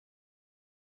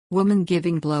Woman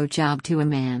giving blowjob to a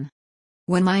man.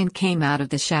 When mine came out of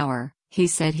the shower, he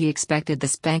said he expected the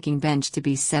spanking bench to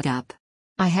be set up.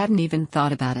 I hadn't even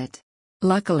thought about it.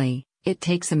 Luckily, it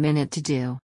takes a minute to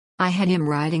do. I had him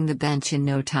riding the bench in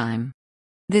no time.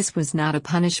 This was not a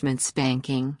punishment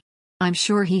spanking. I'm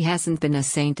sure he hasn't been a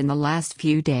saint in the last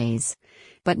few days.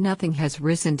 But nothing has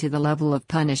risen to the level of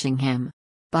punishing him.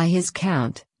 By his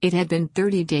count, it had been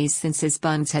 30 days since his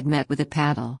buns had met with a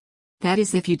paddle. That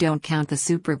is if you don't count the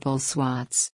Super Bowl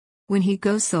swats. When he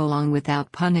goes so long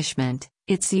without punishment,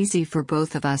 it's easy for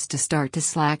both of us to start to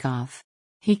slack off.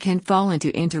 He can fall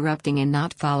into interrupting and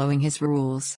not following his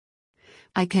rules.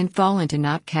 I can fall into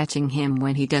not catching him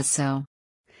when he does so.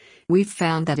 We've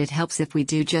found that it helps if we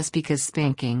do just because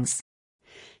spankings.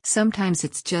 Sometimes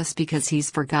it's just because he's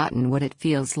forgotten what it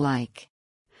feels like.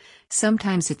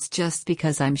 Sometimes it's just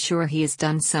because I'm sure he has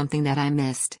done something that I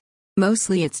missed.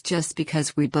 Mostly it's just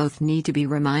because we both need to be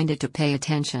reminded to pay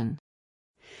attention.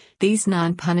 These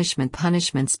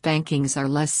punishment spankings are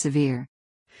less severe.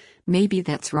 Maybe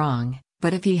that's wrong,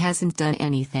 but if he hasn't done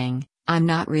anything, I'm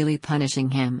not really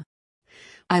punishing him.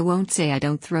 I won't say I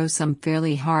don't throw some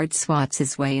fairly hard swats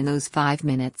his way in those 5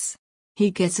 minutes. He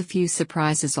gets a few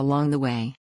surprises along the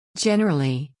way.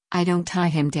 Generally, I don't tie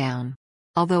him down.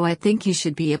 Although I think he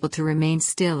should be able to remain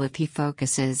still if he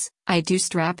focuses, I do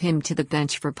strap him to the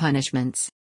bench for punishments.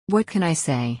 What can I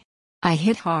say? I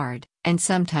hit hard, and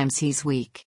sometimes he's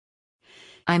weak.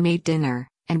 I made dinner,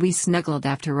 and we snuggled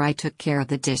after I took care of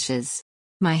the dishes.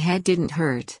 My head didn't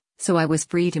hurt, so I was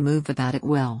free to move about at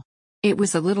will. It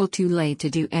was a little too late to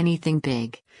do anything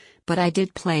big, but I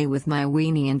did play with my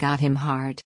weenie and got him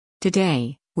hard.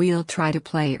 Today, we'll try to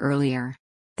play earlier.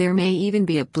 There may even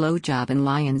be a blowjob in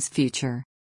Lion's future.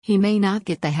 He may not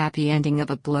get the happy ending of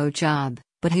a blowjob,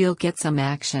 but he'll get some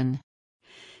action.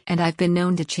 And I've been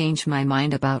known to change my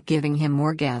mind about giving him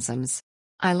orgasms.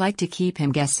 I like to keep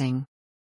him guessing.